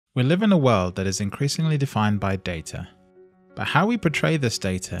We live in a world that is increasingly defined by data, but how we portray this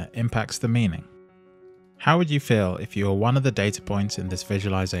data impacts the meaning. How would you feel if you were one of the data points in this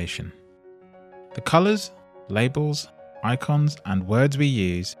visualization? The colors, labels, icons, and words we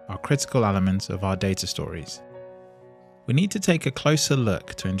use are critical elements of our data stories. We need to take a closer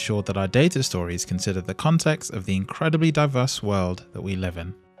look to ensure that our data stories consider the context of the incredibly diverse world that we live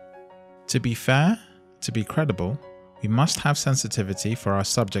in. To be fair, to be credible, we must have sensitivity for our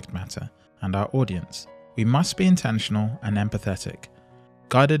subject matter and our audience. We must be intentional and empathetic,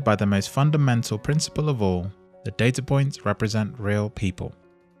 guided by the most fundamental principle of all, that data points represent real people.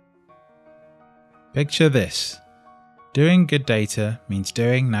 Picture this. Doing good data means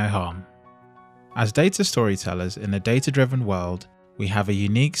doing no harm. As data storytellers in a data-driven world, we have a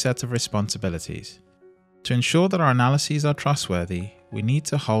unique set of responsibilities. To ensure that our analyses are trustworthy, we need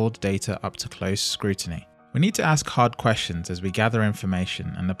to hold data up to close scrutiny. We need to ask hard questions as we gather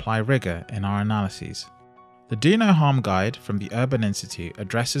information and apply rigor in our analyses. The Do No Harm Guide from the Urban Institute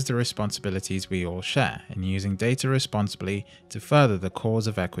addresses the responsibilities we all share in using data responsibly to further the cause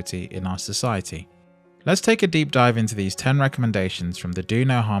of equity in our society. Let's take a deep dive into these 10 recommendations from the Do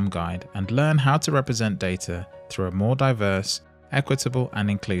No Harm Guide and learn how to represent data through a more diverse, equitable, and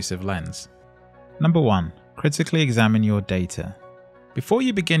inclusive lens. Number 1. Critically examine your data. Before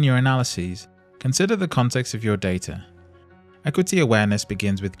you begin your analyses, consider the context of your data. Equity awareness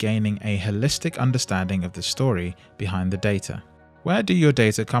begins with gaining a holistic understanding of the story behind the data. Where do your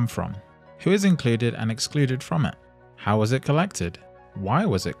data come from? Who is included and excluded from it? How was it collected? Why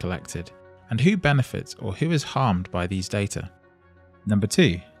was it collected? And who benefits or who is harmed by these data? Number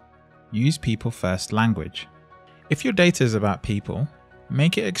 2. Use people-first language. If your data is about people,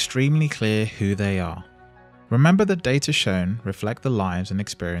 make it extremely clear who they are. Remember that data shown reflect the lives and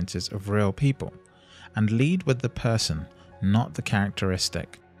experiences of real people, and lead with the person, not the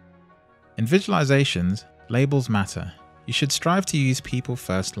characteristic. In visualizations, labels matter. You should strive to use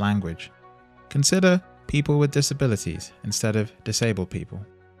people-first language. Consider people with disabilities instead of disabled people,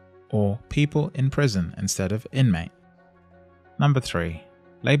 or people in prison instead of inmate. Number 3.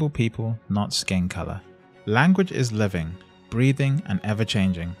 Label people, not skin color. Language is living, breathing, and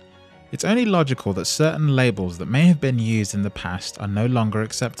ever-changing. It's only logical that certain labels that may have been used in the past are no longer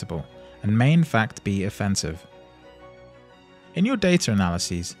acceptable, and may in fact be offensive. In your data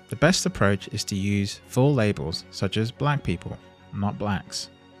analyses, the best approach is to use full labels such as black people, not blacks.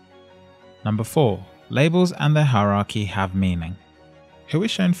 Number 4. Labels and their hierarchy have meaning. Who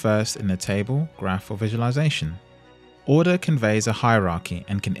is shown first in a table, graph, or visualization? Order conveys a hierarchy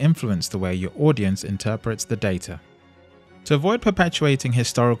and can influence the way your audience interprets the data. To avoid perpetuating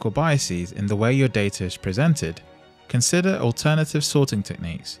historical biases in the way your data is presented, consider alternative sorting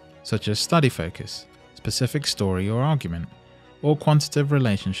techniques such as study focus, specific story or argument, or quantitative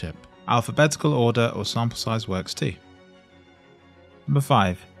relationship. Alphabetical order or sample size works too. Number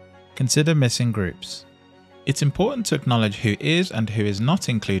 5. Consider missing groups. It's important to acknowledge who is and who is not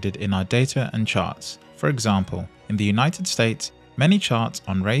included in our data and charts. For example, in the United States, many charts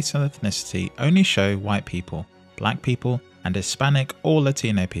on race and ethnicity only show white people, black people, and Hispanic or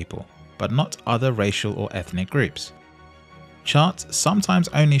Latino people, but not other racial or ethnic groups. Charts sometimes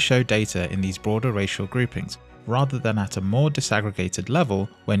only show data in these broader racial groupings, rather than at a more disaggregated level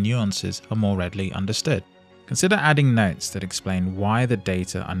where nuances are more readily understood. Consider adding notes that explain why the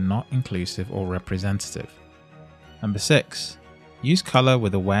data are not inclusive or representative. Number 6. Use color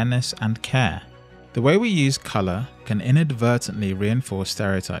with awareness and care. The way we use color can inadvertently reinforce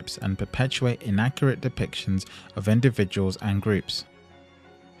stereotypes and perpetuate inaccurate depictions of individuals and groups.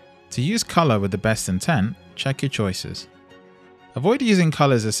 To use color with the best intent, check your choices. Avoid using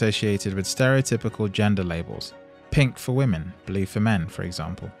colors associated with stereotypical gender labels, pink for women, blue for men, for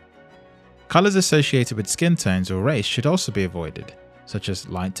example. Colors associated with skin tones or race should also be avoided, such as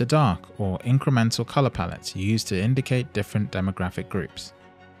light to dark or incremental color palettes used to indicate different demographic groups.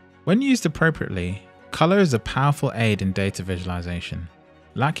 When used appropriately, color is a powerful aid in data visualization.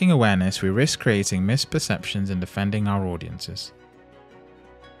 Lacking awareness, we risk creating misperceptions and offending our audiences.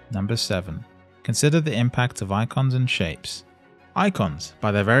 Number 7. Consider the impact of icons and shapes. Icons,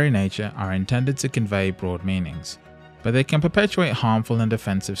 by their very nature, are intended to convey broad meanings, but they can perpetuate harmful and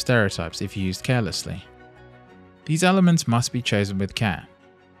offensive stereotypes if used carelessly. These elements must be chosen with care.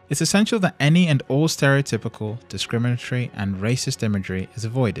 It's essential that any and all stereotypical, discriminatory, and racist imagery is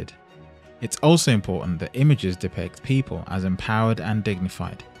avoided. It's also important that images depict people as empowered and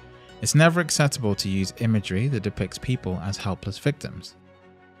dignified. It's never acceptable to use imagery that depicts people as helpless victims.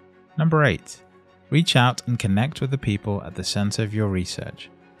 Number 8. Reach out and connect with the people at the center of your research.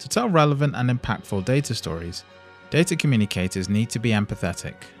 To tell relevant and impactful data stories, data communicators need to be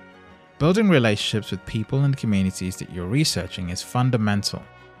empathetic, Building relationships with people and communities that you're researching is fundamental,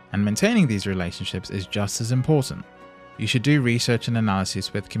 and maintaining these relationships is just as important. You should do research and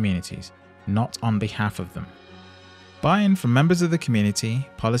analysis with communities, not on behalf of them. Buy-in from members of the community,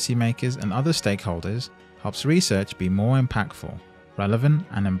 policymakers, and other stakeholders helps research be more impactful, relevant,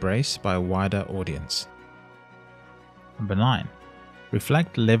 and embraced by a wider audience. Number 9.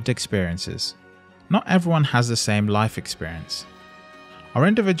 Reflect lived experiences. Not everyone has the same life experience. Our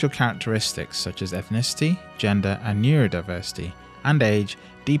individual characteristics such as ethnicity, gender, and neurodiversity, and age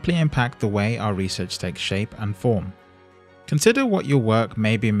deeply impact the way our research takes shape and form. Consider what your work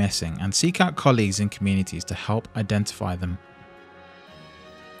may be missing and seek out colleagues in communities to help identify them.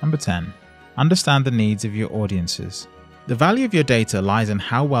 Number 10. Understand the needs of your audiences. The value of your data lies in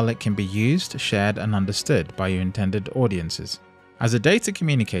how well it can be used, shared, and understood by your intended audiences. As a data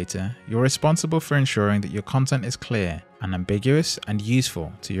communicator, you're responsible for ensuring that your content is clear, unambiguous, and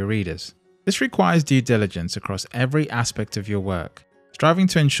useful to your readers. This requires due diligence across every aspect of your work, striving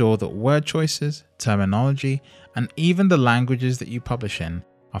to ensure that word choices, terminology, and even the languages that you publish in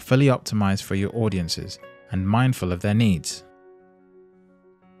are fully optimized for your audiences and mindful of their needs.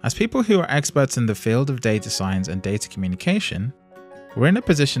 As people who are experts in the field of data science and data communication, we're in a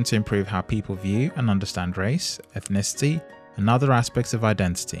position to improve how people view and understand race, ethnicity, and other aspects of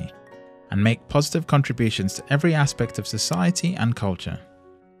identity, and make positive contributions to every aspect of society and culture,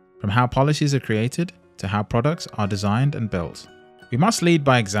 from how policies are created to how products are designed and built. We must lead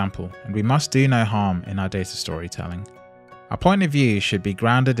by example, and we must do no harm in our data storytelling. Our point of view should be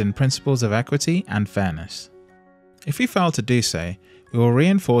grounded in principles of equity and fairness. If we fail to do so, we will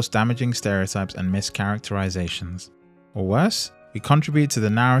reinforce damaging stereotypes and mischaracterizations. Or worse, we contribute to the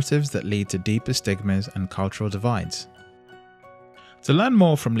narratives that lead to deeper stigmas and cultural divides. To learn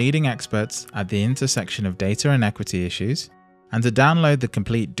more from leading experts at the intersection of data and equity issues, and to download the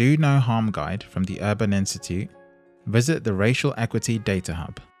complete Do No Harm guide from the Urban Institute, visit the Racial Equity Data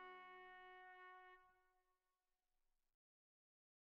Hub.